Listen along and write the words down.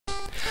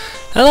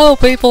Hello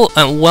people,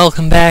 and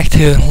welcome back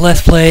to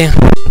Let's Play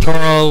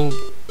Hamtaro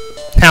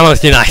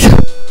Unite.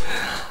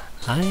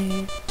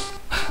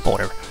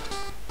 Whatever.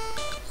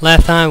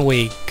 Last time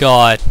we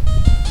got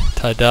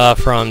Tada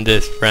from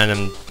this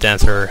random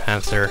dancer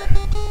hamster.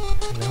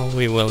 Now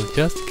we will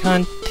just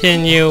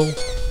continue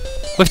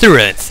with the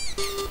ruins.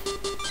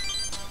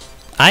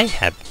 I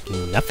have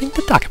nothing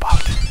to talk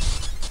about.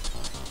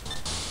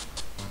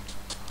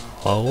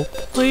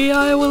 Hopefully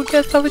I will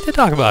get something to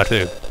talk about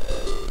too.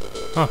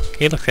 Oh,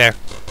 he looks there.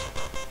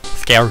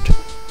 Scared.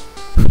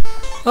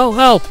 Oh,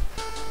 help!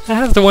 I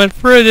have to went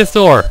through this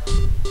door.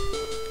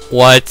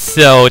 What's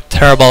so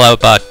terrible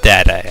about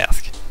that, I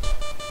ask?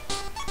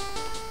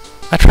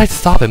 I tried to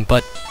stop him,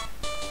 but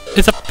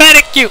it's a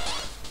pedicure!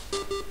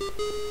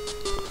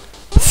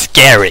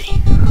 Scary.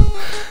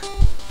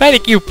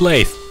 Pedicure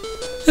place.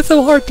 It's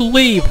so hard to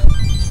leave.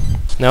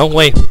 No,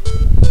 wait.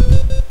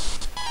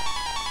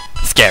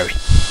 Scary.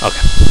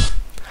 Okay.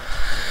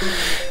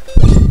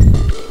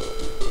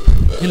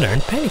 You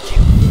learned pedicure.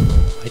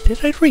 Why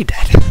did I read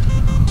that?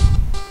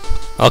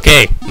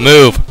 Okay,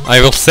 move. I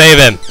will save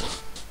him.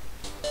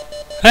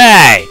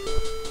 Hey!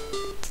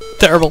 It's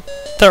terrible,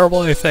 terrible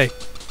I say.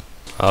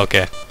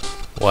 Okay,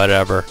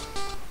 whatever.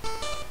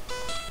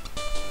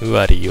 Who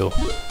are you?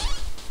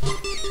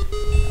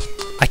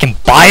 I can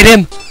bite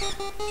him?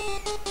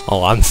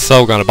 Oh, I'm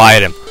so gonna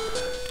bite him.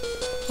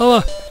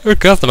 Oh, you're a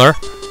customer.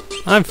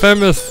 I'm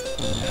famous.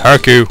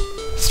 Hercu.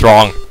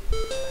 Strong.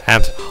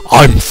 Hamster.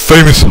 I'm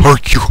famous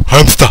Hercu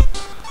Hamster.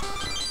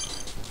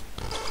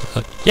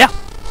 Yeah.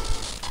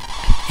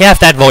 He has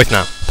that voice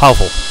now.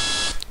 Powerful.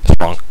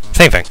 Strong.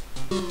 Same thing.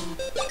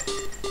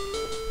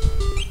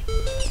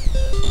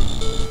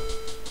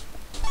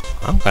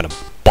 I'm gonna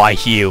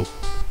bite you.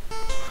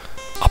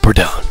 Up or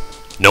down.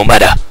 No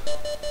matter.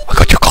 I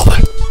got your collar.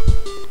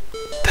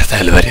 That's the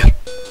elevator.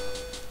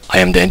 I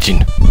am the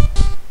engine.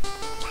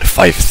 Only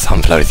 5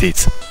 sunflower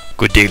seeds.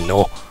 Good deal,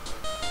 no?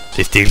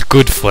 This deal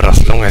good for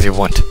as long as you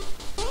want.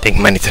 Take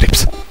many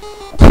trips.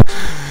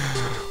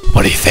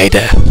 What do you say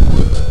there?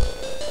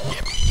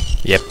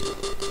 Yep.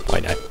 Why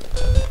not?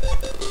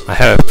 I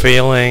have a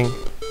feeling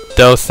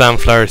those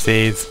sunflower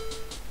seeds,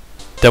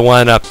 the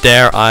one up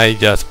there, I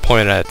just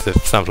pointed at the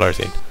sunflower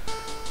seed.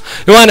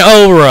 The one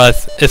over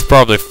us is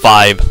probably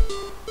 5.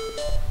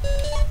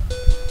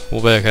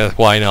 Well, because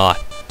why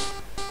not?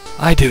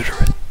 I do it.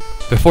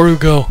 Before you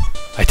go,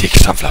 I take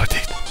your sunflower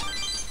seed.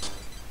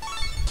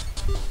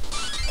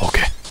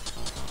 Okay.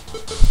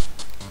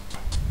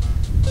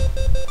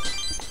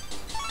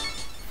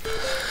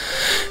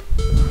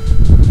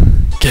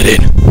 Get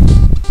in.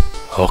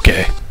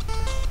 Okay.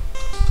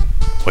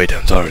 Wait,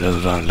 I'm sorry,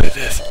 doesn't sound like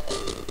this.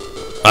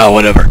 Oh,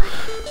 whatever.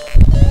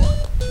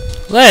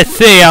 Let's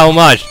see how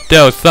much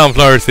those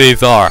sunflower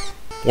seeds are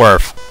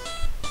worth.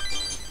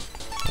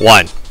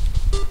 1.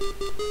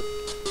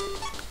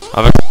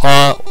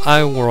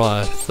 I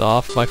was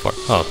off my fork.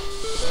 Oh.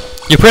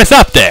 You press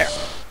up there!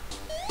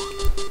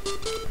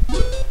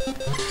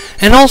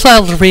 And also I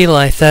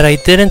realized that I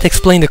didn't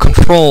explain the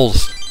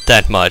controls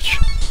that much.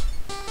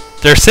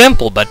 They're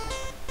simple, but...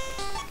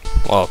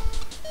 well...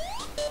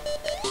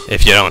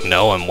 if you don't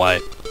know them, why...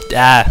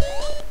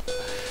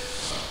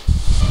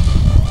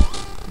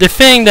 the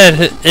thing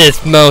that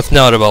is most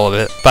notable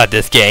about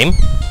this game...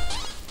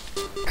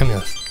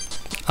 okay,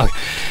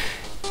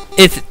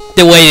 it's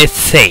the way it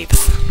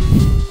saves.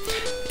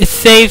 It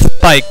saves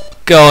by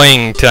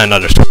going to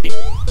another screen.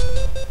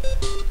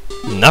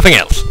 Nothing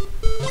else.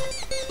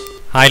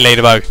 Hi,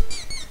 Ladybug.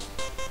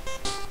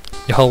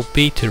 You hold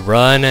B to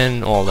run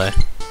and all that.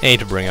 A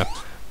to bring up.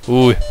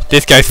 Ooh,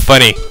 this guy's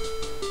funny.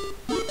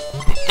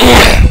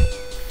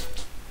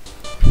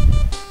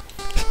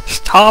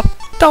 Stop!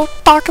 Don't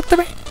talk to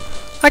me!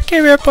 I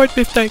came here by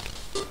mistake.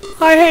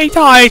 I hate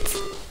heights!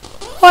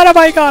 What am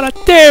I gonna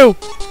do?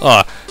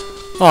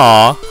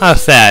 Aw, how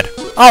sad.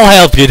 I'll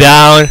help you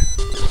down.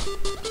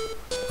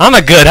 I'm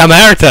a good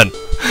Samaritan.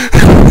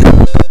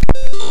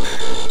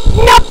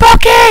 No,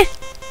 Pokey!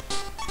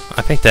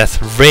 I think that's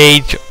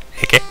rage.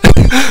 Okay.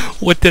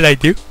 What did I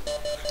do?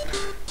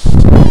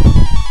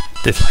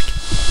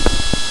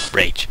 Dislike.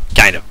 Rage.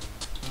 Kind of.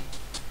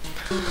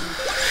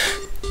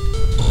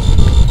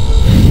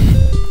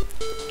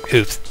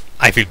 Oops.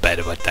 I feel bad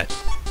about that.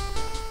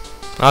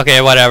 Okay,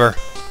 whatever.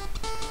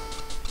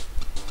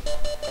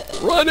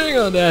 Running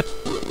on that.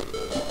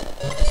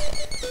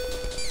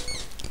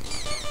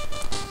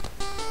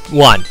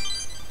 1.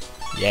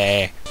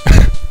 Yeah.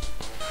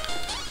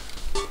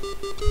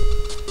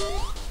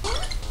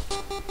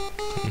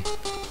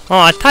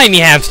 Aw, tiny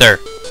hamster!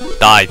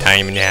 Die,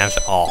 tiny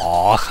hamster.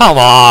 Aw, come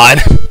on!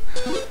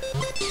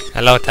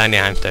 Hello, tiny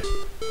hamster.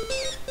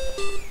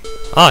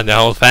 Oh, the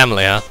whole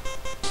family, huh?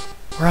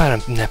 We're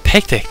on a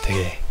picnic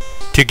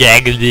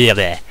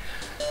together.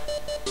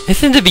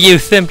 Isn't the view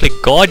simply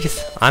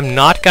gorgeous? I'm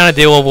not gonna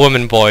do a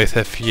woman voice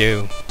if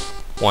you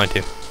want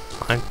to.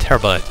 I'm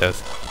terrible at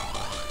those.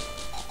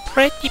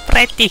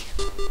 Pretty.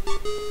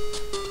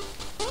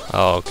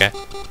 Oh, okay.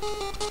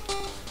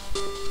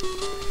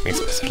 Makes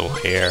this little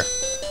hair.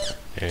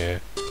 Yeah.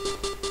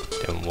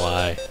 Then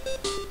why?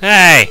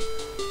 Hey!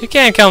 You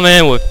can't come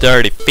in with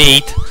dirty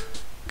feet!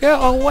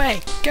 Go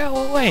away! Go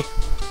away!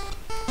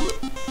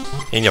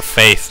 In your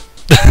face.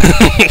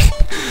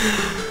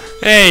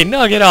 Hey,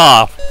 knock it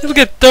off! You'll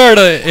get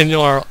dirty in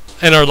our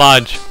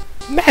lodge.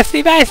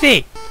 Messy,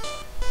 messy!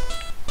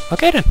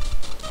 Okay then.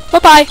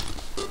 Bye-bye!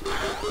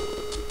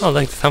 Oh,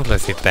 look,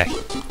 someplace is back.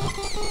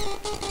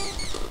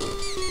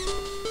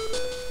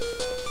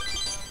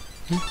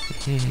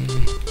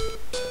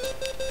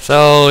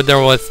 So, there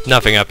was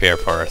nothing up here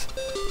for us.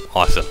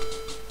 Awesome.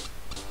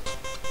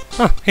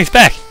 Huh, he's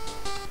back!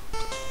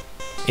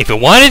 If it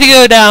wanted to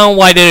go down,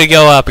 why did it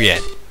go up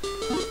again?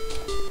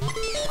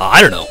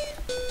 I don't know.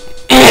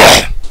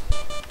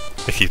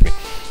 Excuse me.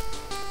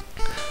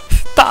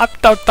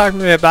 Stop, don't talk to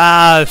me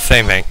about the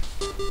same thing.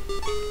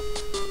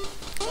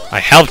 I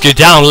helped you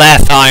down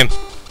last time!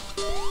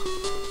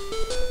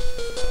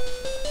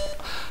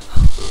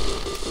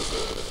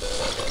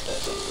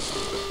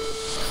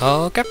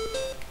 Okay.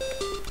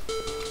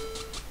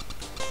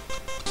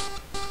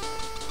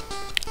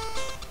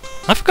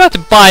 I forgot to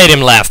bite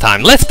him last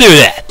time. Let's do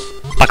that!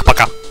 Paka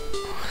paka.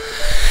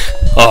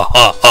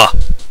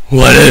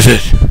 What is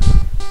it?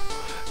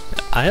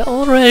 I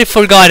already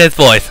forgot his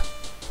voice.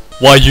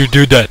 Why you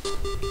do that?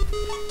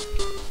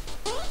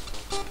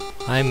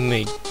 I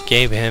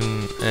gave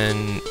him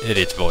an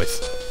idiot's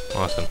voice.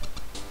 Awesome.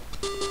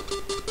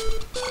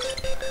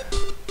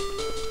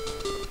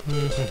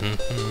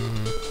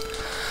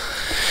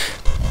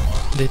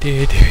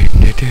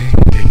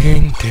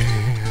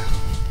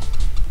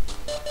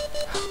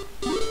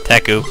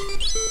 Teku.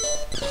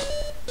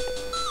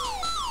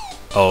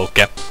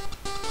 Okay.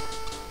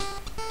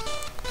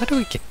 How do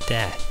we get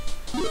that?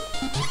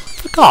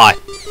 Forgot.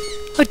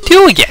 How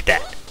do we get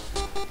that?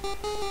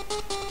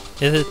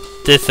 Is it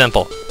this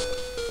simple?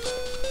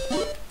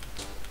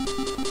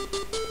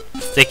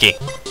 Sticky.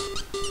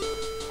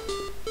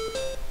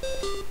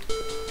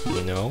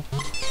 No.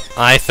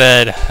 I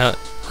said,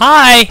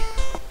 hi!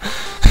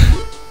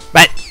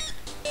 But.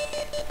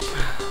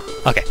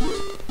 Okay.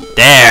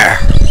 There!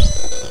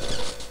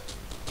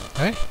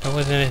 Alright, that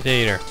wasn't it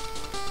either.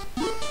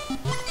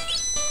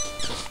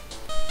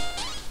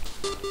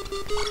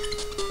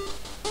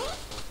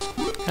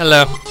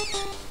 Hello.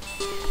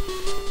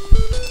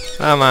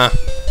 Mama.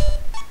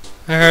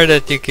 I heard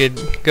that you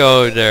could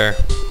go there.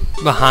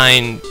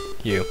 Behind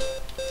you.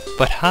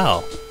 But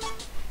how?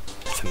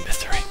 It's a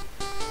mystery.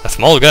 A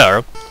small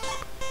girl.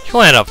 She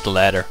went up the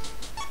ladder.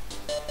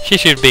 She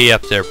should be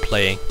up there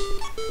playing.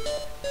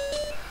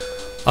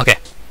 Okay.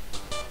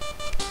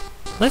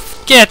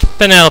 Let's get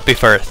Penelope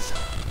first.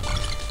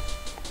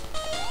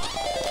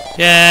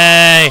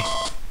 Yay!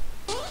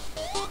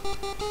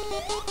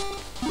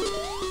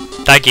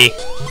 Ducky.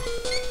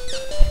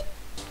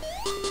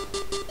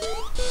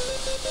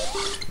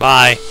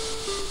 Bye.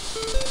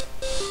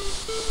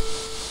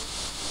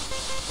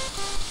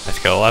 Let's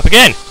go up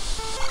again.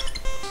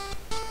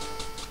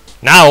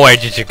 Now where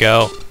did you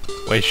go?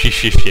 Where's she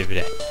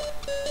at?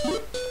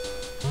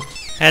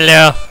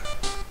 Hello.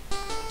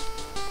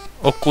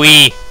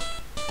 Okui.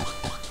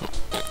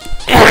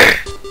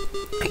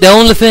 The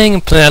only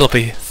thing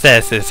Penelope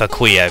says is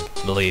Okui, I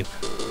believe.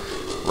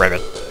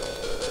 Ribbit.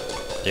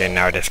 You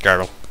know this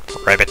girl.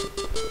 Ribbit.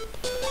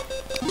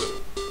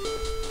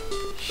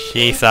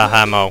 She's a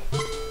hammock.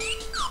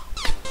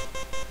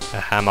 A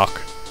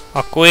hammock.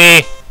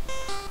 Okui!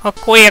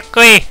 Okui,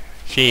 Okui!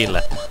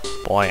 Sheila.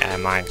 Boy,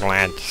 am I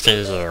glad to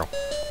see you.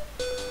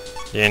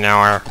 You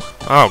know her?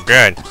 Oh,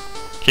 good.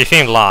 She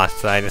seemed lost,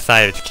 so I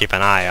decided to keep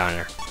an eye on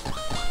her.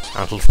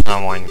 Until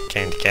someone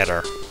came to get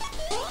her.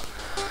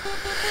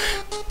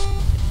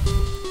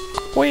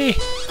 Okui!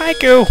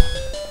 Haiku!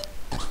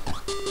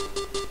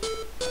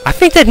 I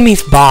think that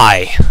means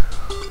bye.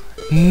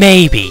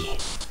 Maybe.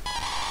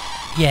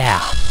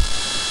 Yeah.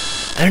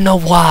 I don't know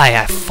why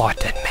I thought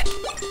that meant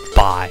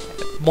bye.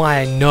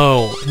 Why I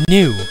knew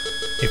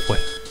it was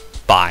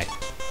bye.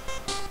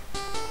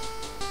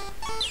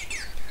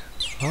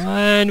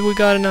 And we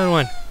got another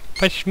one.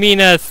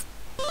 Pashmina's.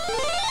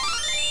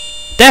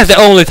 That's the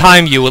only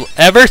time you will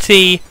ever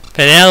see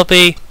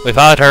Penelope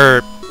without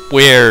her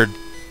weird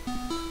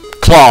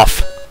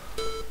cloth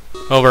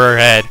over her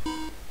head.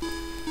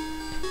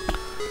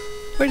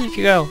 Where did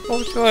you go?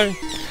 Oh, sorry.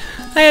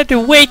 I had to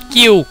wake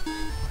you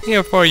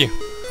here for you.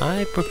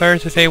 I prefer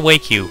to say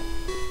wake you.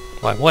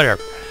 Well,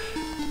 whatever.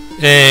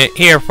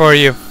 Here for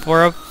you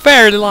for a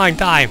very long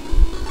time.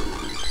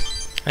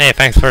 Hey,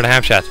 thanks for the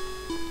ham shot.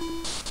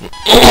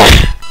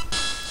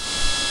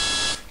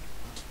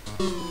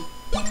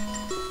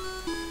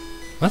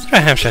 Most of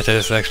the ham shot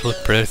is actually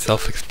pretty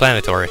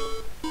self-explanatory.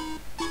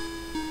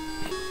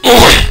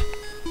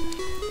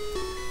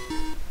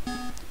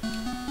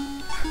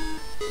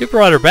 You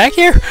brought her back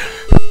here?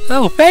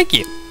 Oh, thank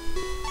you.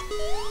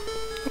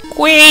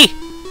 Wee!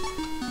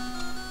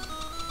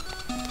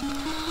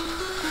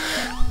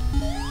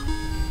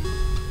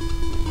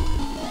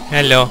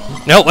 Hello.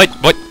 No, what?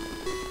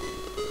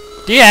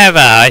 Do you have a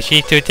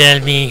Hashi to tell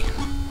me?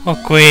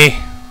 Okay.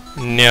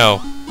 No.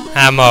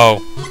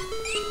 Ammo.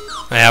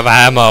 I have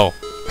ammo.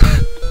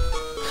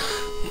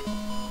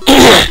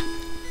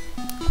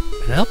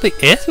 Penelope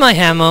is my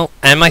Hamo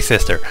and my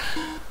sister.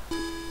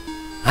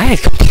 I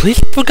had completely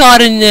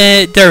forgotten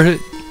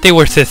they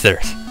were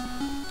sisters.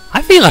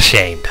 I feel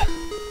ashamed.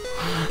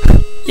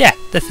 Yeah,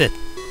 that's it.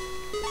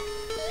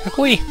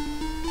 Kakui.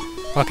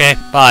 Okay,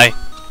 bye.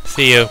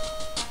 See you.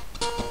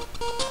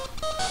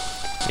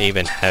 They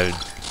even have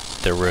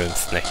the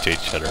ruins next to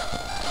each other.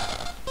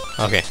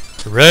 Okay,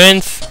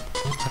 ruins.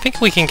 I think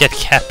we can get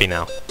Cappy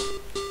now.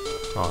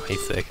 Oh,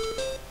 he's sick.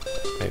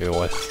 Maybe it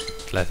was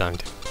last time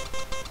too.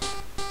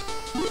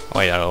 Oh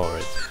yeah,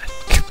 already.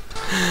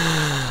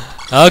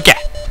 Okay.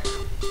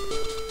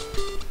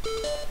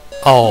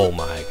 Oh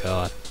my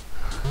god.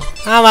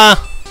 Mama!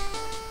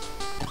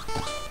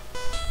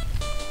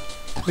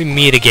 We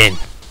meet again.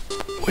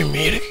 We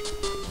meet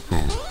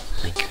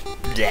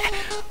again.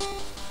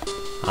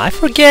 I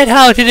forget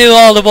how to do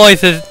all the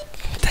voices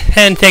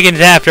 10 seconds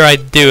after I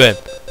do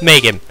it.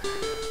 Make him.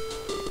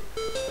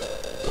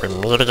 We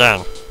meet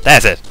again.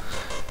 That's it.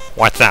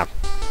 What's up?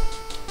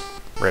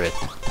 Ribbit.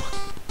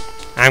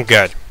 I'm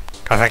good.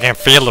 Cause I can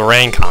feel the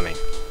rain coming.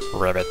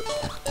 Ribbit.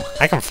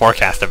 I can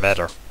forecast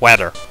the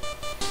weather.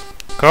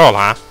 Cool,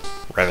 huh?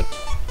 Ribbit.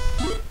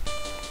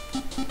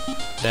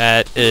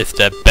 That is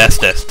the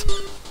bestest.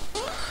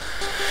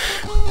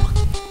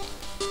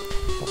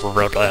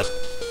 Ribbit.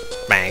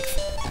 Thanks.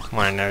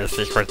 Wanna know the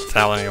secret to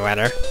telling the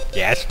weather?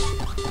 Yes.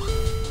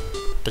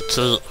 The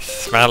key is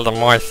smell the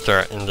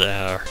moisture in the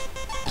air.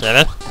 Get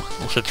it?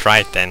 You should try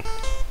it then.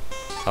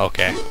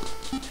 Okay.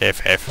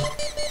 If.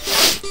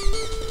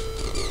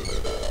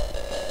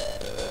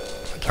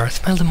 Or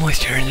smell the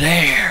moisture in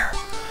there.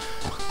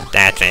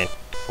 That's it.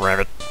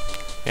 Ribbit.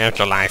 Here's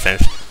your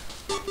license.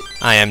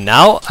 I am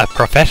now a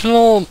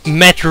professional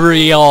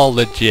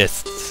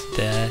meteorologist.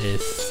 That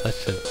is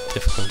such a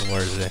difficult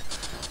word.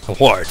 A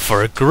word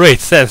for a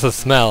great sense of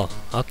smell.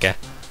 Okay.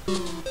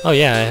 Oh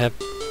yeah, I have...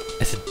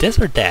 Is it this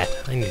or that?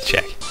 I need to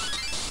check.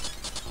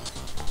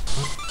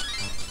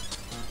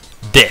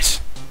 This.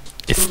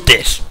 It's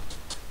this.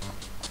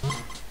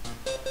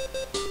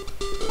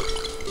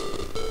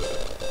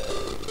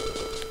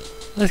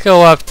 Let's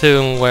go up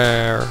to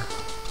where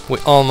we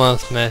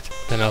almost met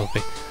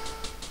Penelope.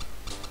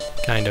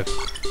 Kind of.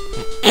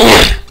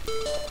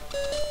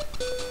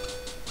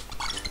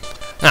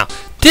 Now,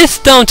 this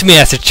done to me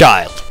as a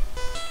child.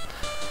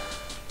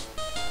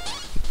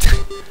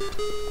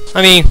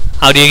 I mean,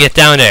 how do you get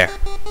down there?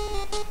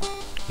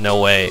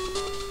 No way.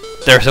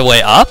 There's a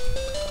way up?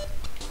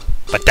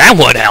 But that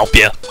won't help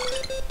you.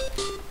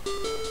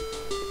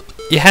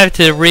 You have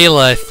to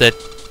realize that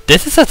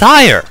this is a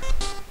tire.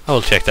 I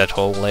will check that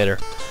hole later.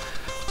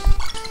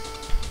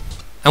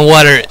 And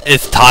what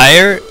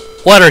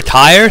are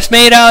tires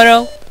made out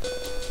of?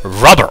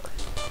 Rubber.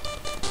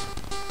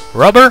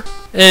 Rubber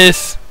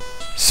is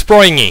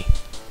springy,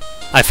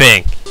 I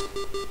think.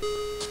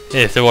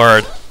 Is the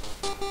word.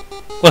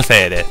 We'll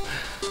say it is.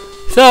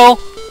 So,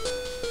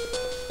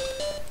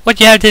 what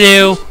you have to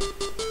do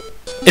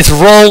is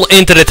roll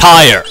into the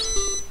tire.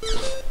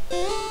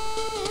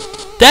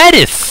 That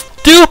is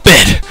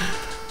stupid!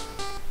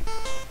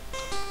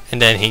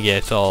 And then he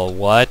gets all,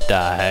 what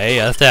the hey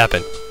just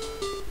happened?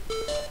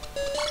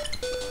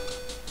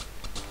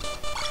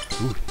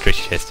 Ooh,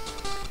 treasure chest.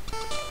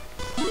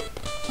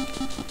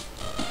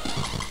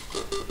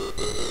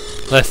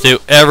 Let's do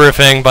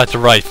everything but the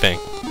right thing.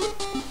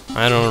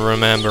 I don't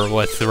remember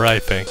what's the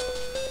right thing.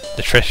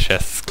 The treasure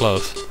chest is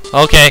close.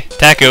 Okay,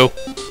 Taku.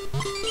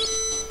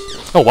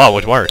 Oh wow,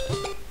 it worked.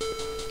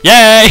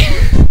 Yay!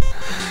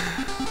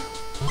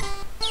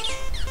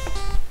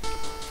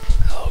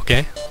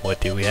 Okay, what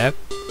do we have?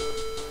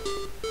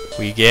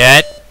 We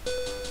get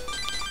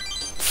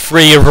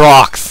 3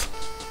 rocks.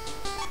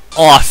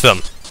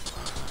 Awesome.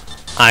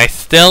 I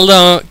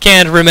still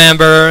can't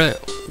remember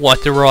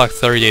what the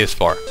rocks are used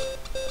for.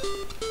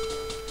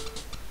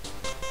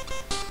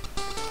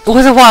 It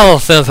was a while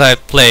since I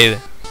played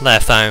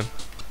last time,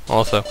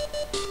 also.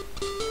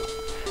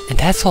 And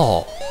that's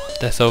all.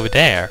 That's over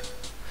there.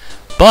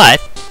 But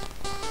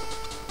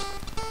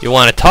you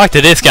want to talk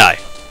to this guy.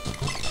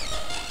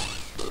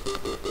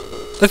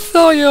 I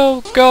saw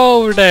you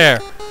go over there.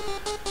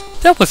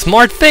 That was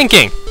smart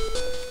thinking.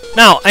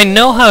 Now, I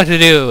know how to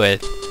do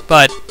it,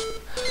 but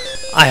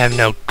I have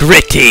no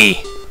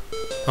gritty,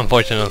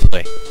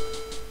 unfortunately.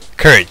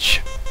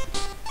 Courage.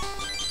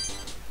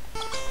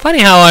 Funny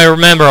how I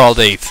remember all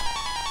these.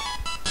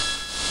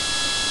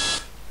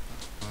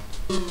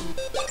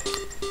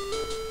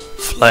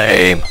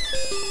 Flame.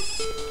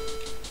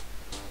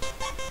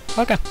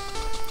 Okay.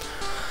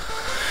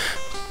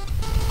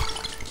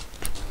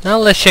 Now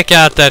let's check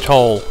out that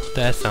hole.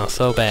 That sounds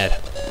so bad.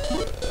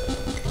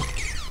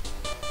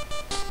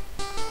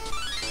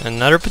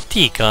 Another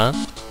boutique, huh?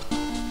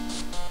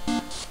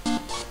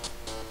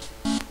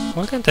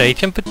 Welcome to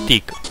HM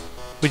Boutique.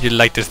 Would you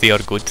like to see our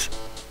goods?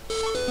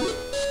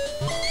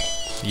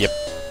 Yep.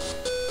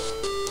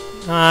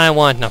 I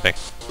want nothing.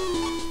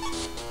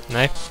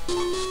 No?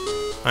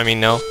 I mean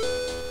no.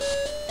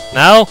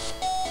 No?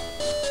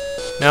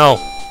 No.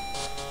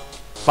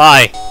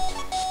 Bye.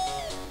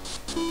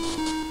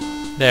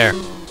 There.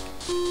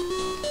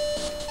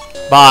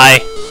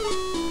 Bye.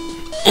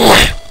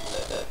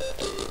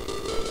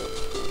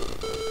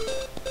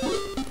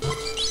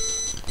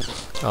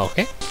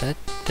 Okay, that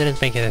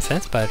didn't make any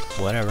sense, but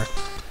whatever.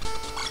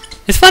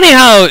 It's funny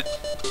how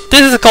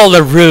this is called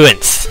the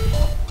ruins,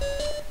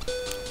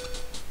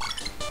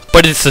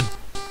 but it's a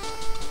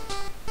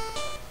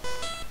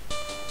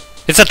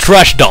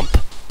trash dump,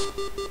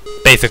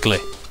 basically.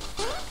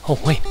 Oh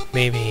wait,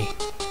 maybe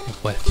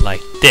it was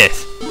like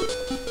this.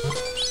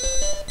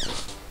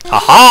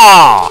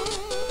 Haha!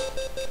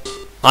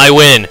 I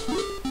win.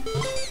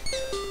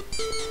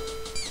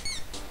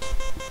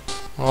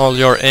 All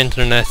your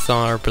internets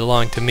are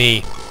belong to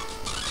me.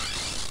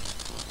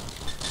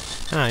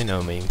 I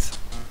know memes.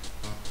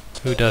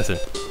 Who doesn't?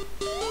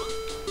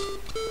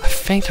 I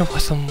think there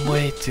was some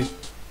way to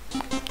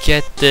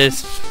get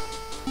this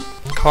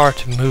car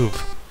to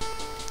move.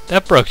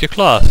 That broke your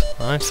claws.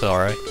 I'm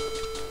sorry.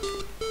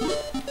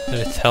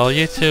 Did it tell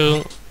you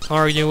to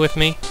argue with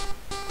me?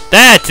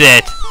 That's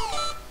it!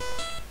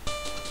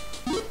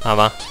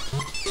 Hamma.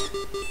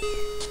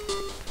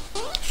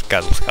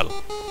 Scuttle,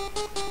 scuttle.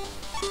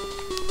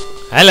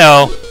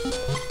 Hello!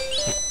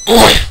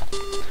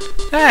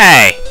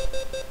 Hey!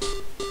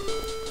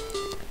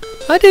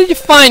 How did you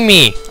find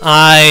me?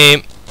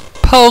 I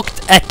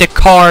poked at the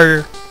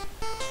car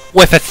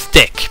with a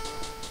stick.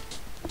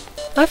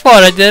 I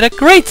thought I did a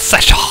great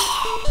sasha!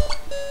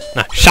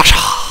 No, shasha!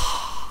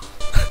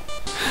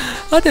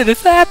 How did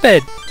this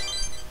happen?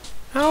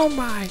 Oh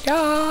my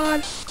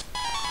god!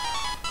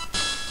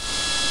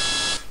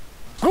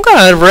 I'm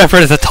gonna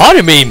reference the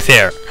Tony memes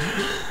here!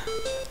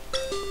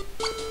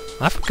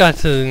 I forgot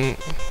to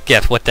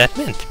guess what that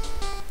meant.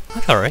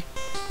 That's alright.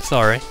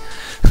 Sorry.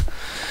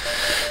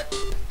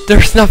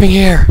 There's nothing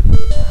here!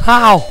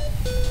 How?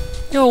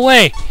 Go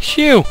away!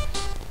 Shoo!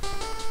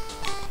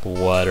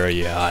 What are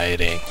you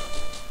hiding?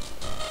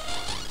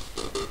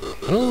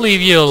 I'll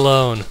leave you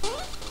alone.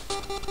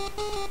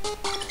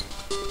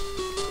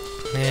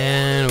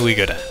 And we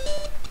go down.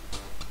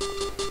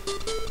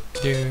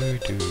 Do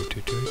do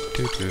do do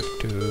do do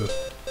do.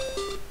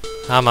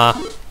 Hamma.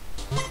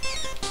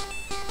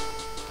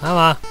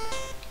 Hamma.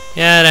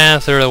 Yeah, the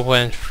answer that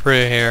went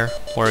through here.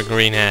 Or a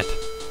green hat.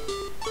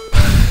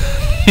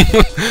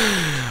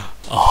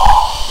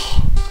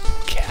 Oh,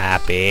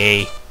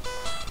 Cappy.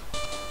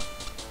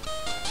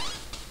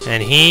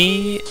 And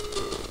he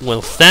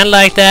will stand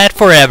like that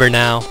forever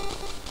now.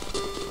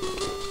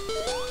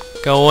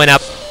 Going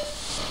up.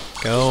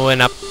 Going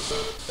up.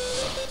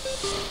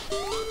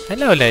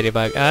 Hello,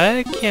 Ladybug.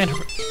 I can't...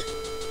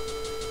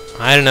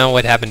 I don't know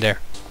what happened there.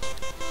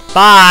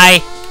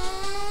 Bye!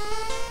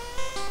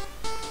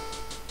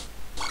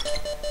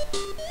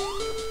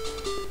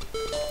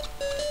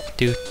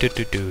 Do do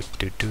do do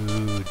do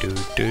do do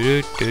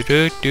do do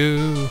do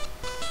do.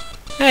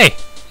 Hey,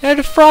 you have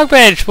a frog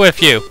badge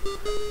with you.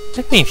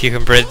 That means you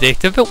can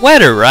predict the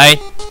weather, right?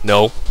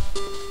 No.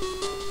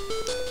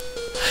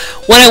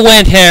 When I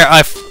went here,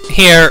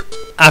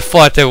 I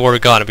thought they were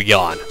gonna be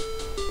gone.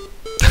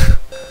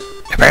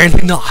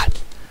 Apparently not.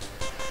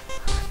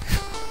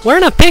 We're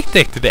on a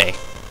picnic today.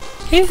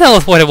 Can you tell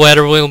us what the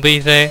weather will be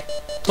today?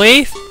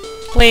 Please?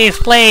 Please,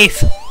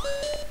 please.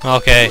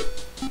 Okay.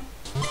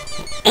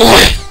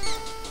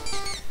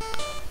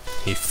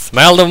 He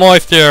smelled the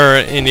moisture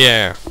in the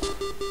air.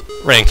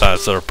 Rain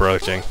clouds are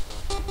approaching.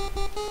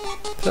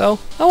 So,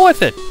 how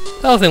was it?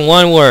 Tell us in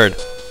one word.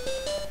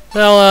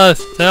 Tell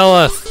us, tell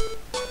us.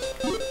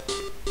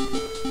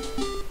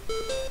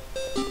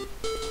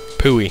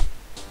 Pooey.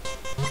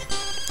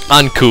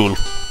 Uncool.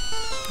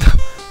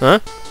 Huh?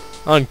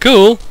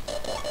 Uncool?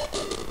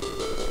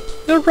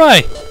 You're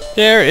right.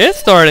 There is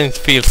starting to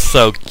feel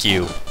so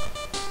cute.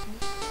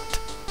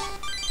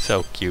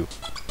 So cute.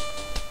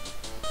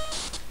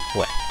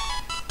 What?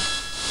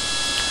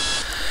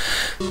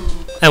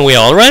 And we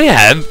already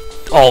have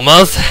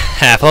almost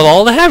half of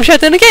all the ham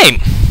shit in the game.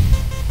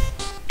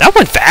 That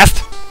went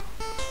fast.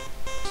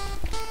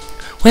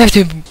 We have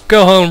to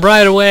go home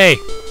right away.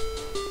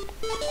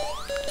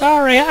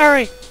 Hurry,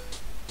 hurry.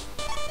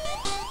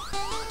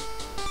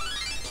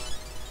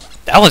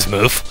 That was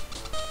smooth.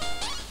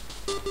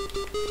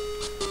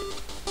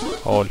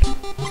 Hold.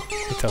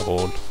 It's a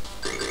hold.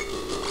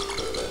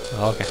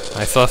 Okay,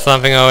 I saw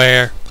something over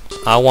here.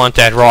 I want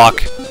that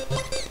rock.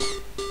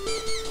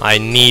 I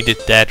needed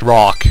that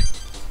rock.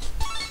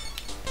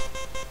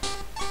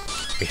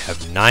 We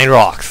have 9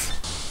 rocks.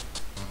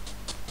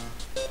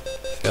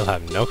 Still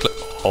have no clue.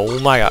 Oh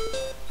my god.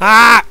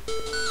 Ah!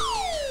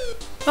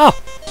 Oh!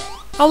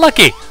 How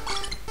lucky!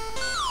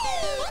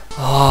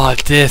 Oh,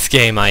 this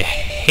game. I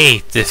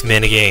hate this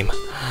minigame.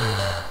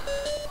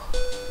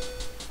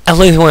 At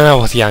least when I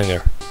was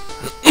younger.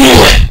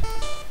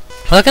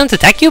 Welcome to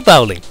Tech You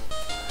Bowling.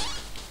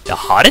 The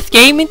hottest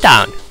game in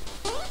town.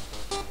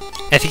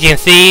 As you can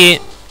see,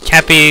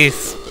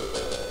 Cappy's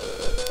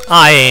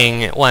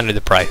eyeing one of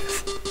the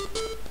prizes.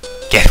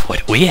 Guess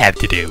what we have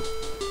to do?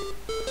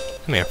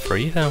 Come here,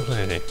 freeze.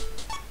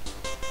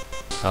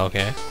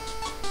 Okay.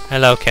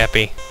 Hello,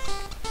 Cappy.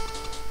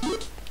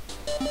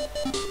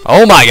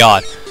 Oh my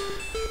god!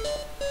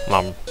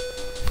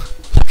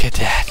 Look at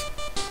that.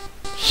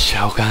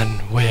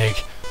 Shogun wig.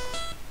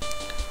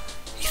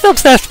 He's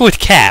obsessed with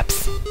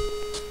caps.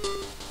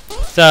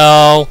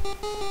 So...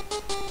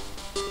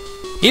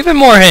 even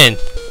more hint.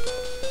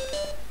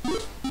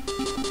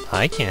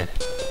 I can't.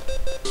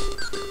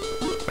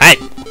 Hey!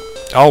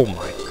 Oh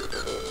my.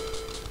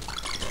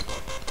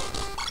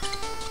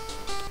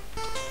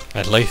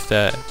 At least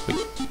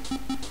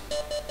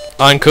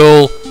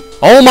uncool.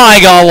 Oh my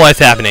god, what's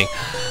happening?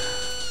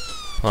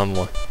 One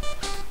more.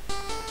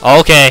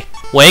 Okay,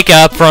 wake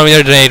up from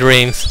your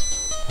daydreams.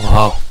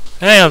 Whoa.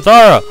 Hey,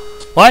 Hamtaro!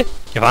 What?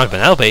 You found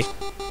Penelope?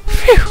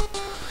 Phew!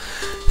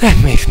 That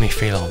makes me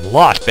feel a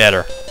lot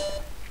better.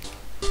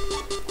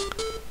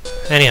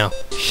 Anyhow,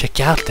 check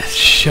out this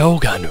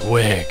Shogun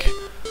wig.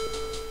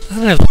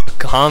 Doesn't it look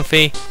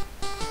comfy?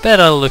 I bet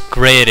I'll look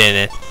great in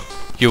it.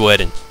 You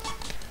wouldn't.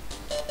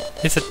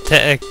 It's a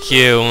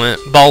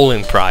TQ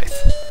bowling prize.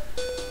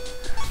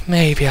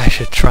 Maybe I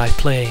should try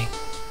playing.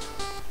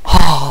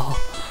 Oh,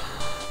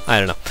 I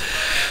don't know.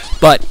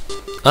 But,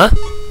 huh?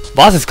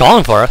 Boss is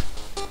calling for us.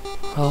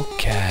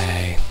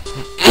 Okay.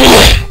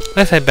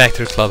 Let's head back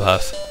to the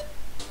clubhouse.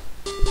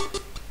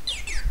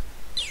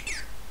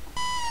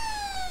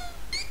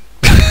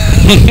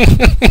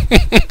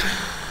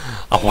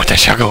 I want that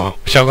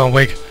Shogun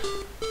wig.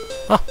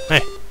 Oh,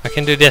 hey, I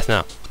can do this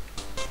now.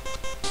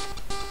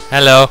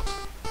 Hello.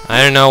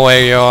 I don't know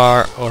where you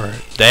are, or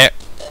there.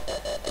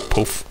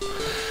 Poof.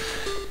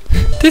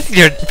 This is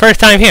your first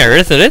time here,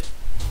 isn't it?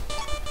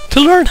 To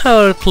learn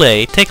how to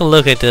play, take a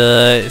look at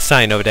the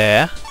sign over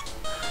there.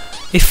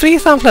 It's 3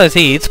 sunflower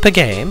seeds per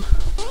game.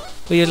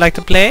 Would you like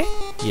to play?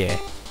 Yeah.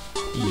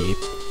 Yep.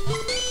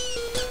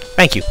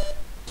 Thank you.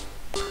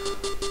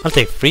 I'll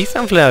take 3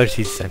 sunflower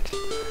seeds then.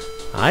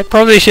 I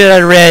probably should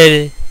have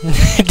read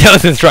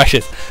those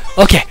instructions.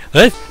 Okay,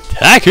 let's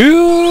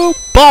tackle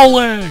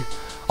bowling!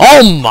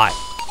 Oh my!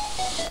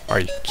 Are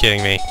you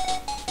kidding me?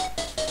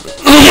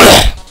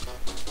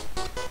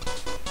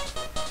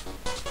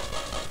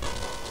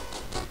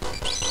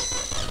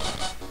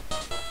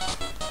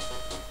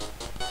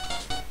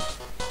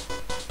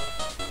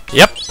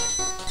 Yep.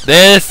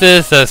 This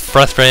is as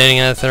frustrating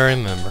as I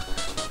remember.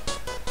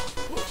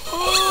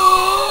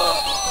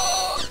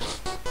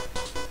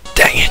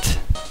 Dang it!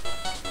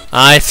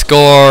 I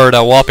scored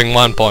a whopping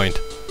 1 point.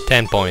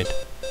 10 point.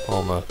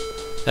 Almost.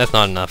 That's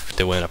not enough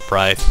to win a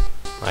prize.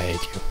 I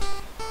hate you.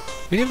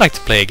 Would you like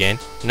to play again?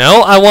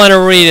 No, I want to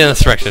read the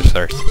instructions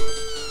first.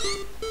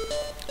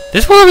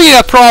 This will be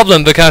a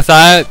problem because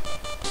I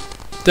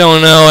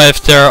don't know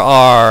if there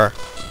are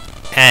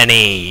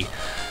any...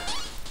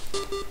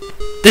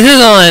 This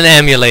is on an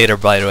emulator,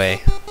 by the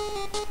way.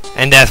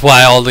 And that's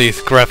why all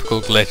these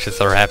graphical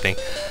glitches are happening.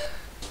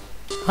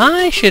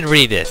 I should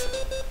read this.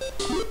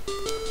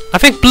 I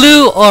think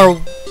blue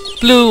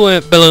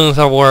balloons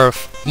are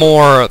worth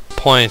more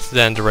points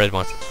than the red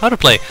ones. How to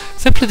play?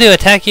 Simply do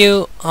attack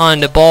you on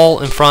the ball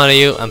in front of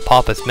you and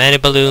pop as many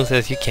balloons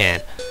as you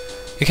can.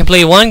 You can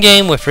play 1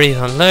 game with 3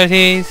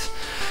 similarities.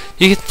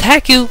 You can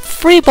attack you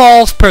 3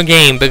 balls per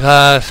game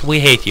because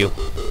we hate you.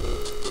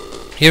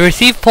 You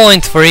receive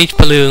points for each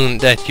balloon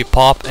that you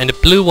pop, and the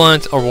blue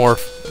ones are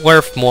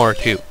worth more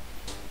too.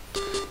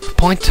 The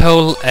point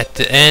total at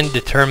the end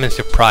determines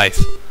your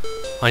prize.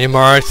 On your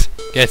marks,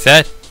 get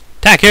set,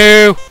 attack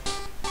you!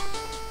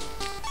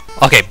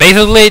 Okay,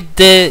 basically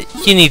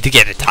you need to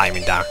get the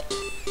timing down.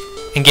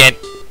 And get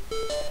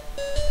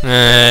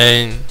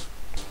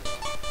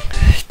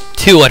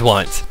 2 at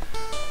once.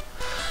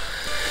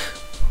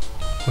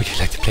 Would you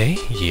like to play?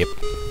 Yep.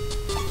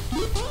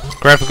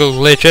 Graphical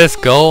glitches,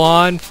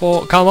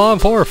 come on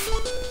forth.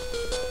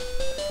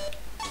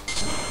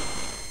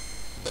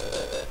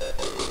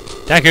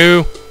 Thank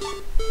you.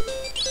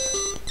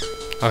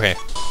 Okay.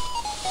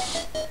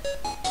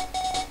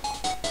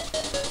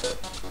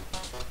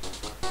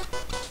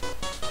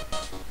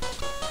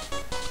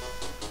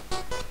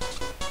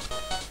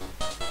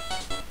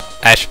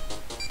 Ash.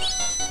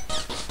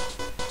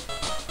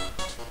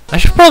 I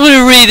should probably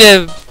read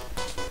it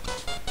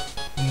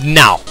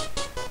now.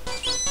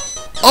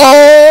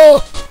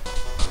 Oh!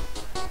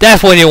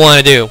 That's what you want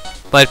to do.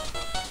 But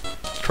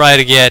try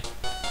to get...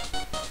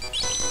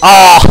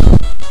 Oh!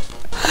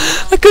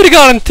 I could have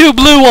gotten 2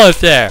 blue ones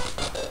there.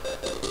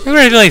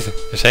 Congratulations.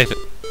 You saved it.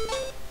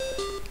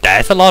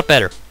 That's a lot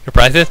better. Your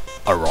prize is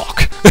a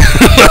rock.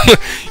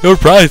 Your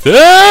prize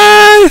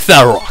is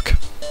a rock.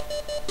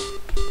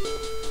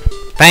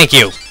 Thank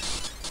you.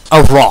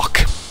 A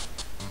rock.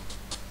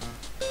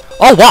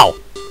 Oh, wow.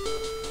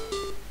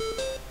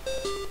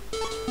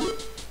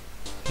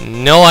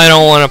 No, I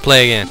don't want to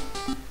play again.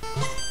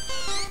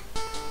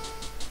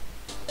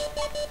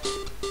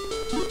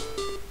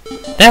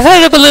 That's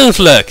how the balloons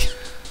look.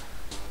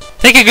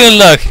 Take a good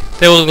look.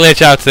 They will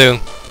glitch out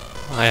soon.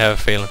 I have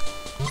a feeling.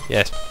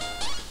 Yes.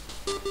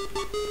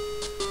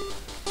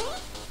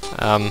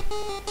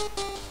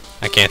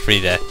 I can't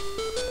read that.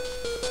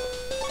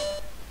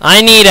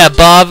 I need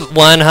above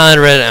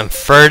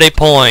 130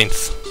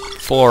 points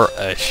for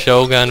a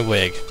Shogun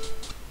wig.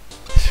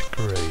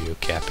 Screw you,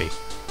 Cappy.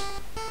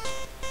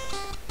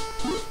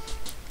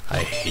 I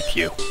I hate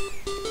you.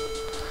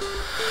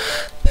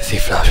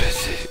 Siffran.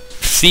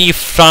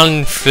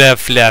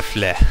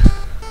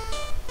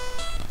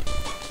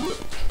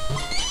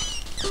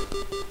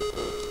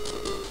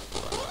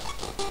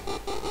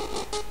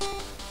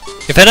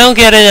 If I don't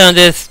get it on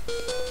this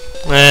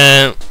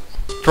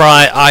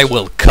try, I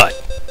will cut.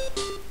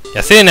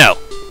 Yes, you know.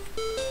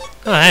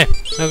 Oh hey,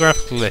 no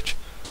graphical glitch.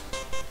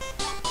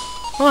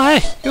 Oh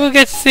hey, you will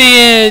get to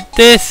see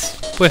this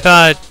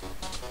without.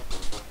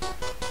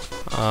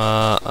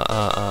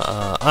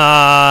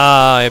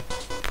 I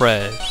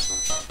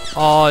press.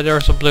 Oh,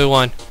 there's a blue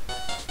one.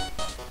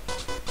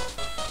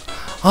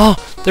 Oh,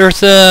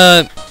 there's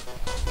a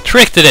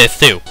trick to this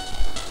too.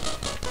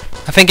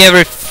 I think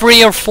every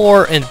 3 or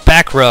 4 in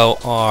back row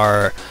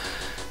are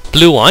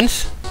blue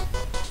ones.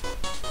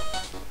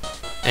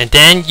 And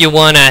then you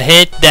wanna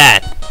hit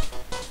that.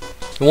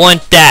 You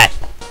want that.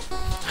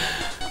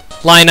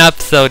 Line up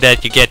so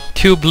that you get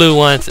 2 blue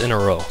ones in a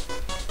row.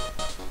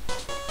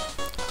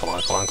 Come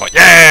on, come on, come on.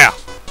 Yeah!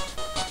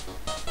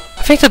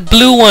 I think the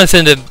blue ones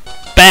in the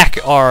back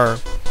are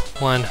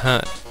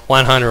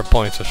 100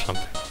 points or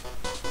something.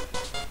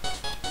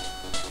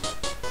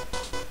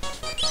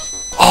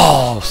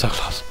 Oh, so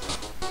close.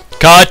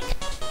 Cut!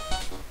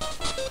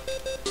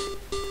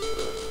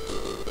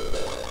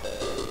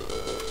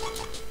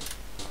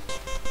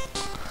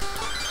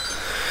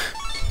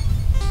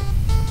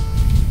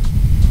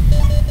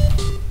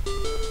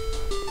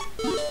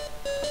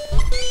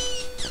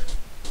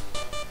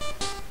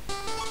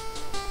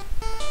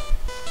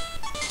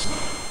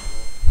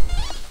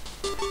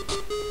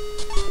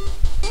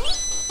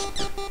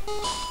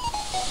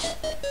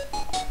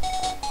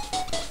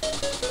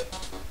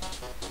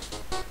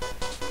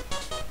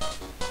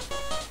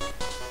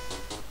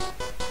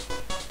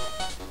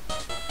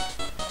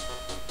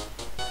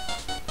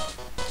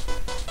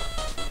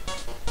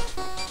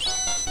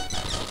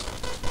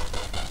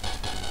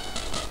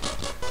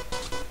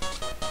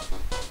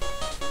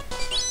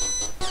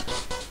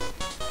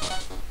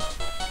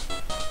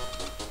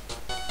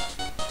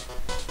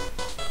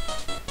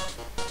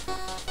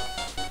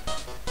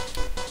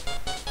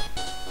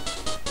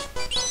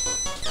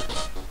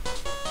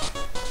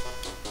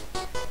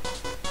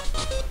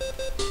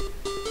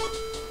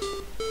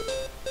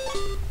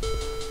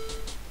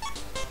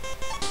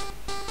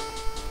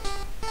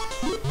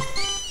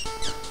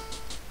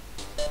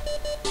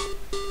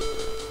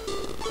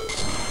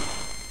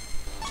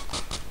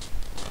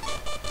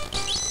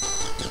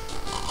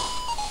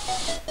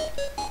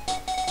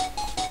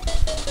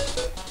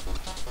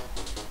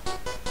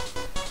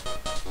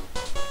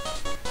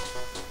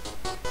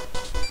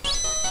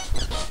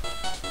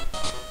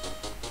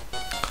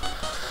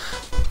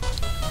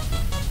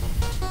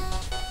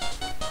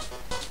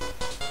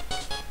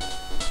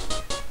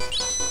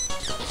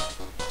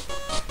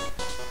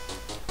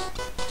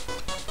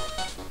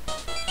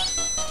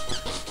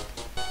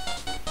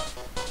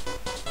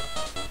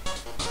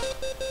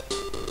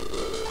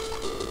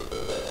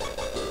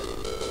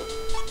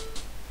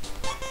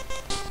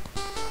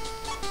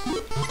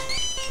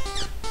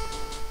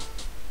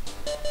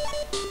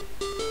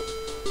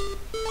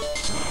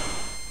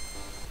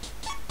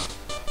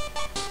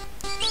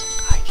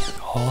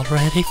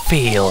 Already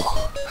feel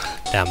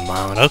the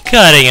amount of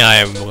cutting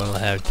I will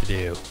have to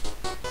do.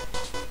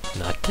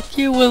 Not that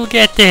you will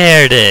get to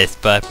hear this,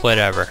 but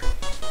whatever.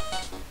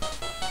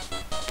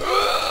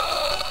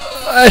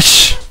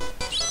 Äsch!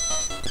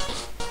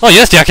 Åh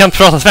just det, jag kan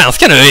prata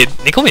svenska nu!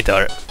 Ni kommer inte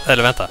höra det.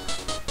 Eller vänta.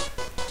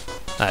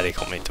 Nej, det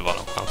kommer inte vara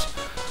någon chans.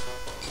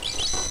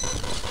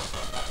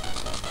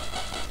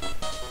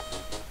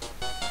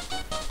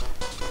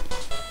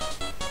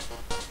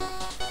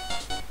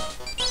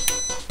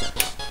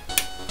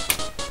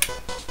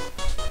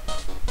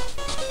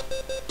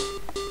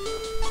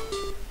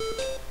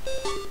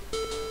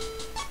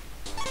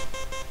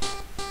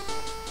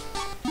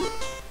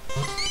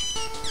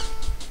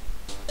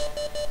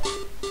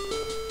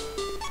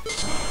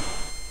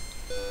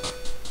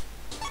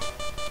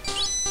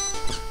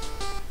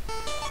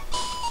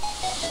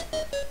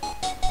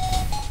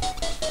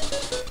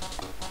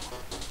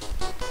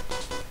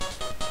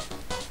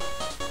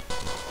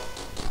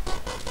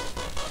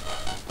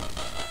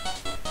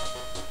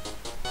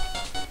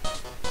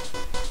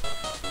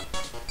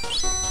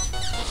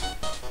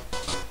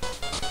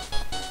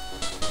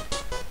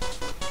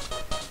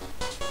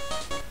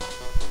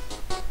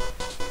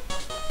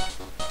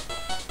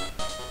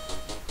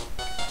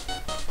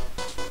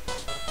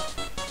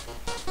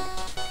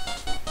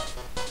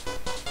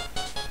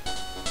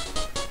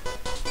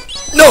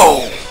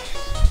 No!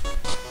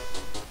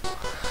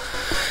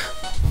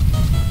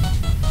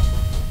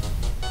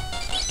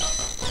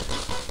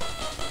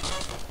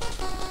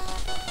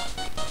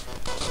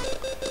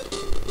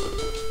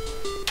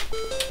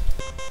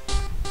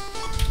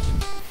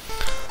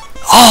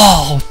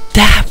 Oh,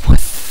 that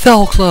was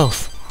so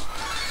close.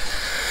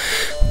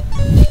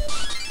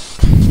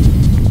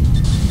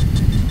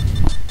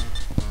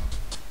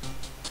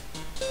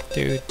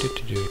 Do do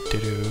do do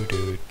do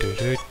do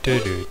do do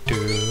do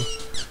do.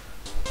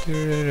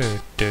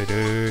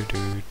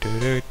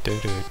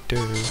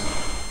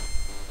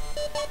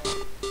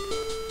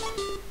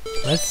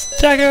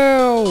 Let's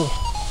go!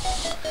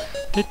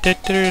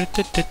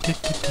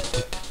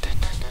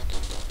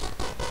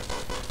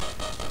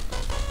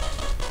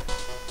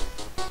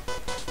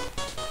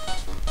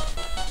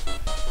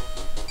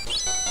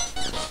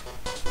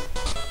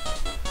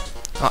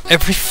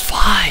 Every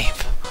 5!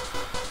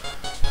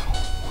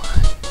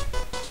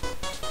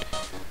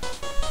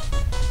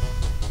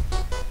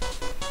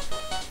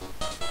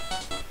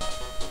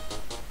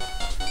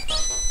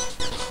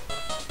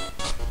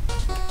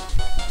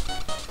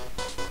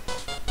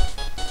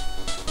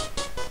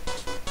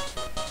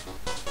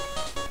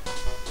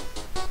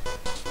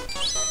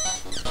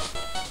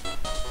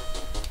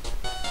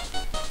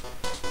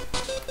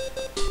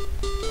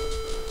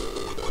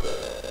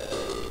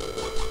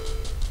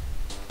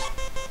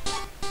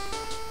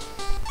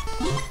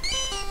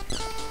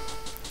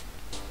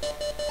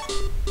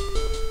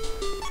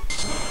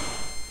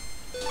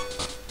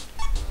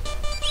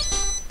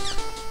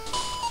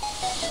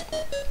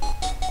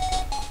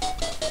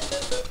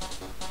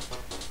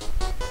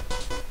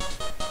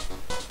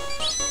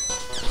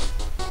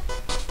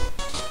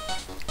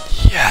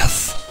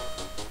 Yes!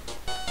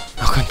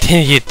 I'll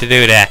continue to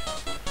do that.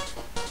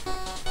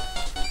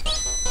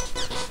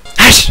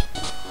 Ash!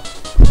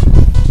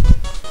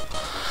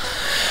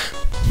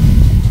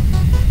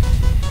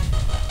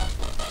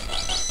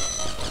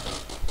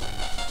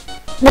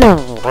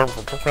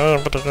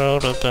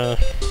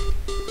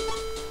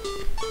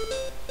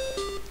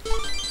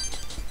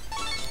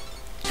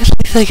 At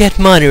least I get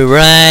money,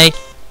 right?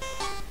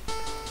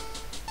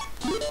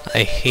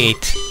 I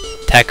hate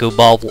tackle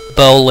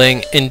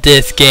bowling in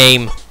this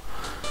game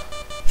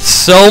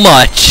so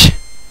much.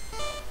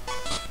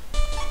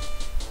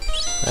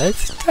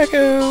 Let's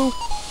tackle.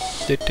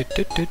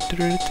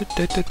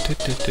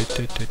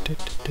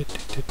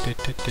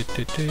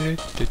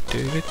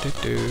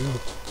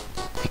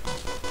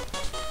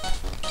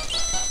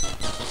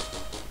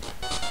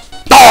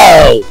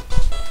 No!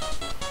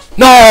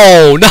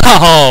 No!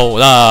 No!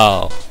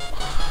 No!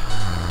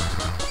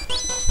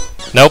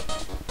 Nope.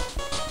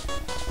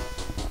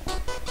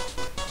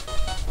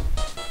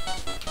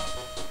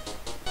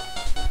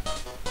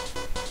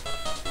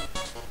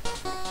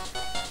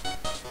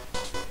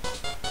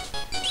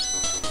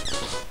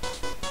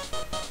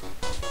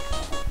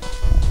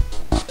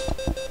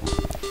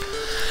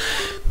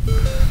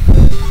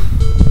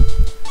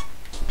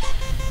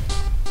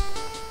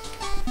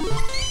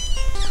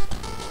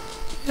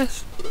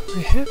 Yes, I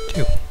have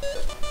to.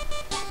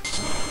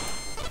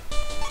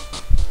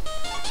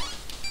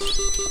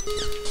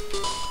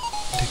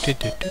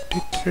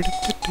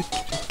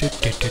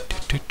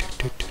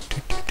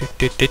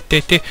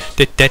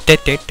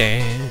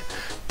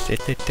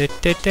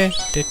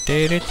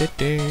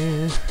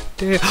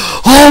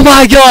 Oh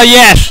my god,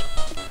 yes!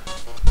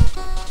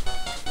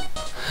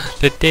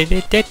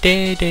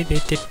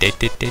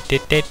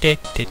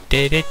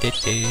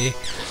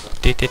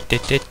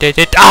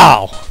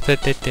 Oh!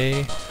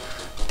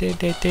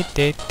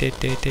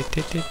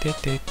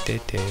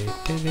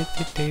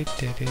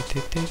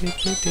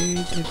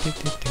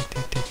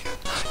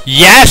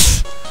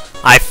 Yes!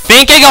 I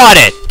think I got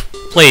it!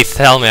 Please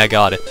tell me I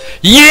got it.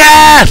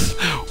 Yes!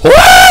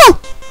 Woo!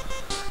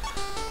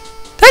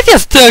 That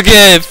just took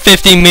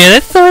 15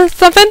 minutes or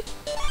something.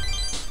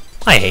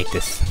 I hate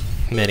this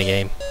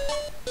minigame.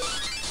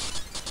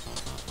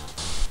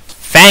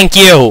 Thank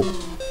you!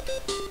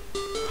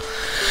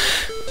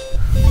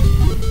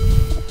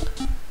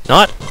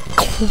 Not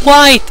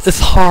quite as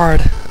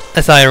hard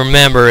as I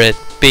remember it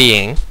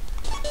being,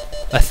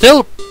 but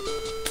still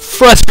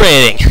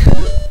frustrating.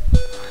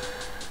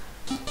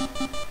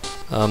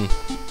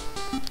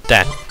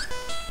 That.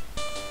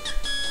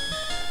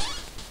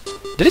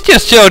 Did it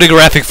just show the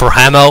graphic for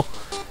Hamo?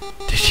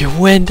 Did you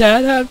win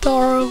that,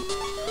 Hamtaro?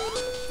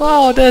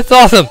 Wow, that's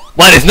awesome.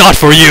 What is not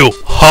for you?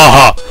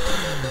 Haha.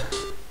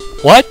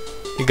 What?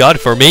 You got it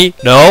for me?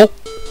 No?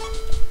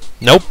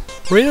 Nope.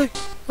 Really?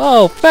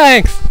 Oh,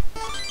 thanks.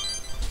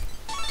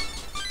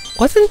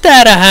 Wasn't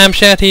that a ham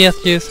chat he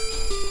has used?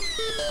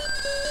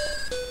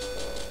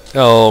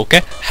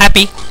 Okay.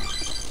 Happy.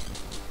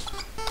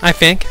 I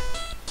think.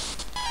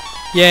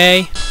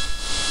 Yay.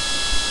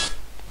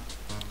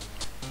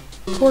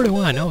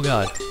 41, oh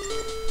god.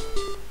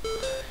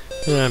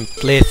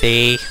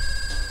 Blissy.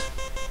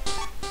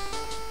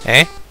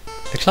 Eh?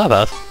 The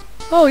clubhouse?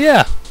 Oh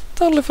yeah.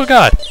 Totally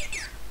forgot.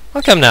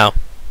 Welcome now.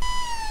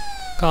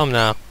 Calm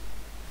now.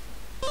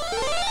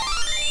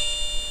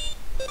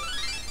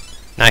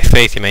 Nice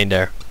face you made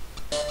there.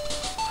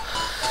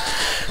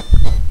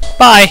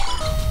 Bye!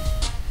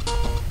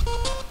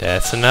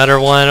 That's another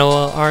one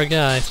of our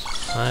guys.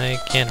 I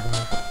can't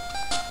remember.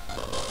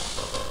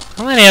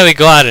 How many have we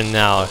gotten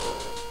now?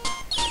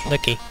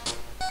 Lucky.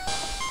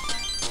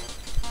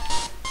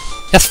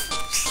 Just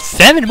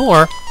 7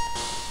 more!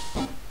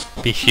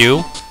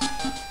 Bishu.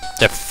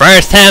 The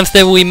first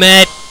hamster we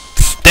met,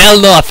 still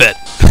nothing!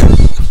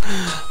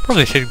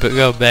 Probably should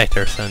go back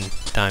there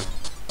sometime.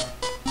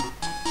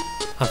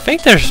 I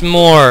think there's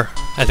more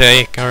at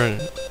the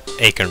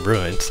Acorn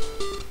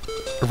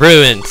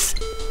Ruins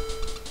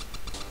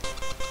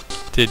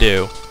to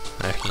do,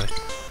 actually.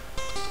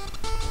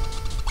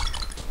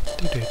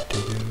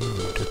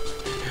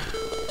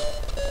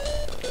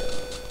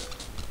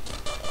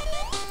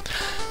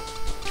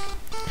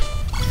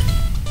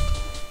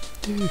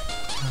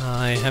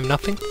 I have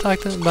nothing to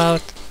talk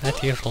about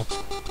as usual.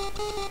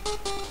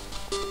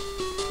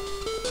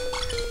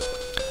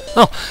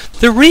 Oh,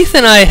 the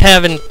reason I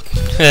haven't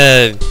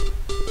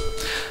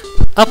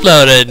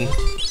uploaded...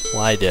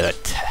 Why did I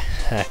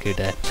tackle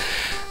that?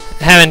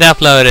 Haven't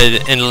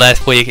uploaded in the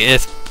last week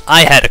is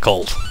I had a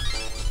cold.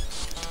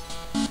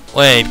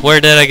 Wait, where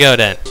did I go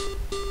then?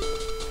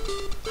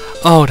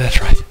 Oh,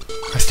 that's right.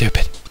 I'm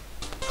stupid.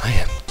 I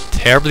am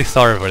terribly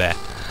sorry for that.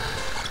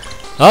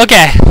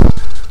 Okay.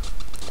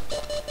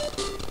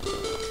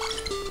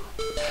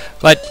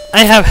 But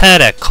I have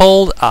had a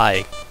cold.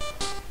 I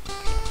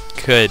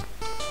could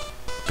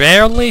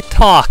barely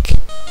talk.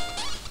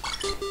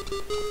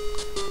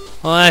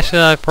 Well,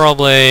 actually, I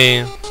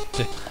probably...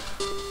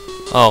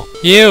 Oh,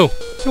 you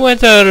went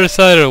to the other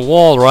side of the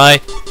wall,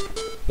 right?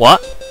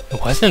 What?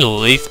 It wasn't the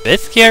least bit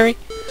scary?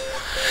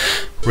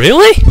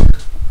 Really?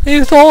 I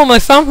used all of my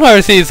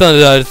sunflower seeds on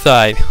the other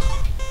side.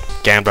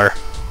 Gambler.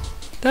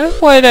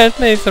 That's why that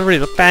makes a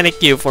real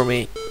panic you for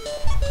me.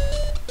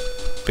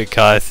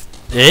 Because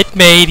it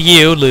made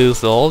you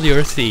lose all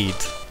your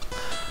seeds.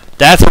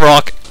 That's a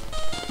rock.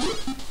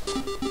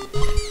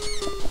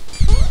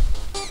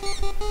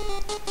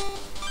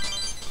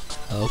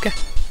 Okay.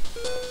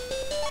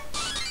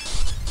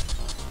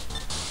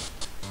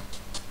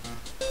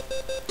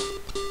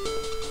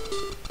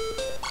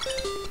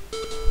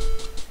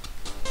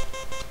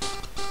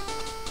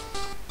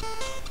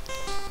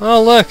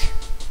 Oh, look.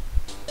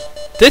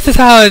 This is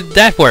how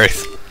that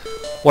works.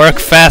 Work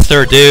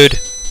faster, dude.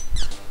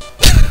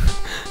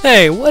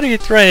 Hey, what are you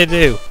trying to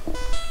do?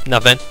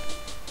 Nothing.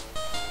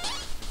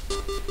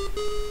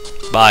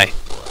 Bye.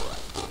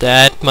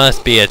 That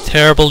must be a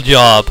terrible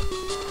job.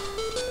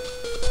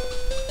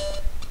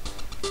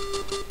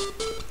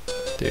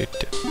 Dude.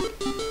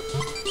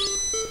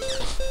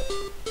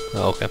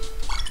 Okay.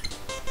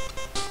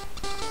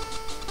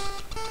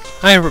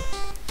 I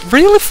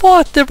really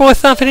thought there was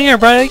something here,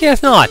 but I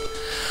guess not.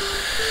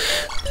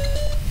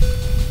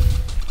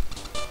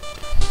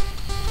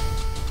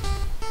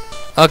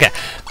 Okay.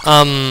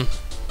 I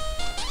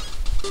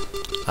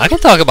can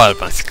talk about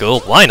my school.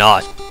 Why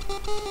not?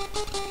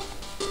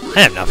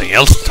 I have nothing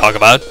else to talk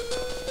about.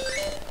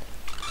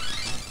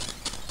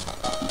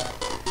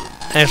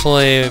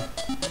 Actually,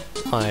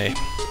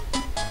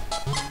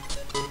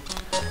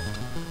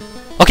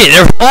 okay,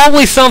 there's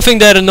always something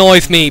that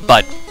annoys me,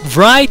 but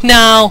right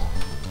now,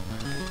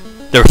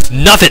 there's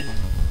nothing.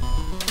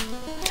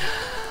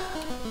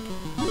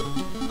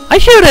 I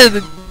should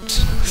have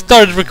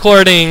started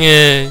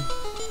recording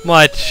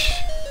much.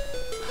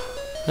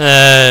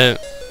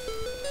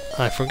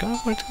 I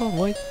forgot what it's called.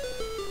 Wait,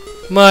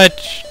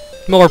 much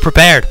more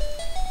prepared.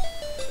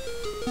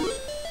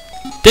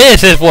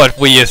 This is what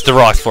we use the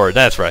rocks for.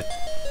 That's right.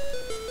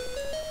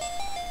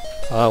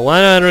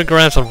 100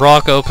 grams of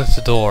rock opens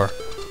the door.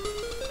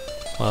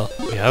 Well,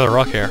 we have a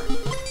rock here.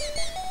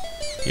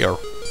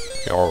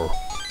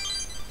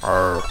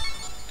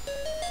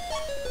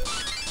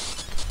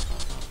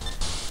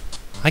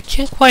 I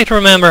can't quite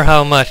remember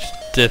how much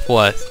this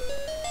was.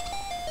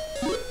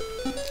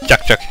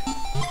 Chuck.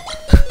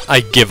 I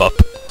give up.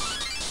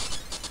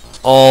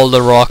 All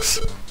the rocks.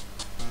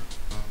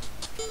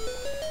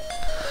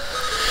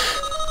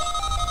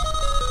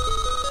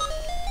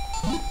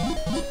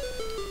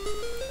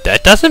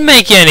 That doesn't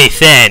make any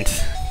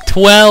sense.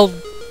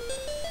 12.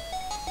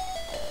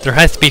 There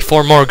has to be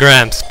 4 more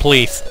grams,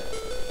 please.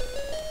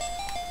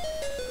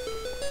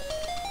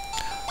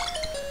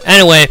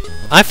 Anyway,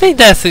 I think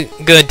that's a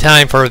good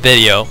time for a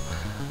video.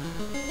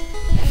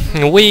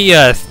 We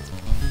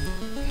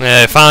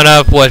found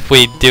out what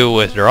we do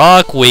with the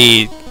rock.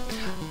 We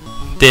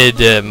did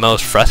the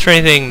most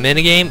frustrating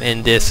minigame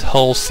in this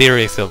whole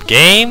series of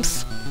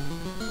games.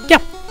 Yeah,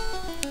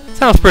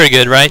 sounds pretty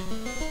good, right?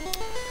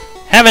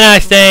 Have a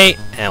nice day,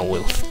 and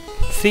we'll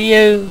see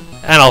you,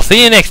 and I'll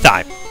see you next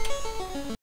time.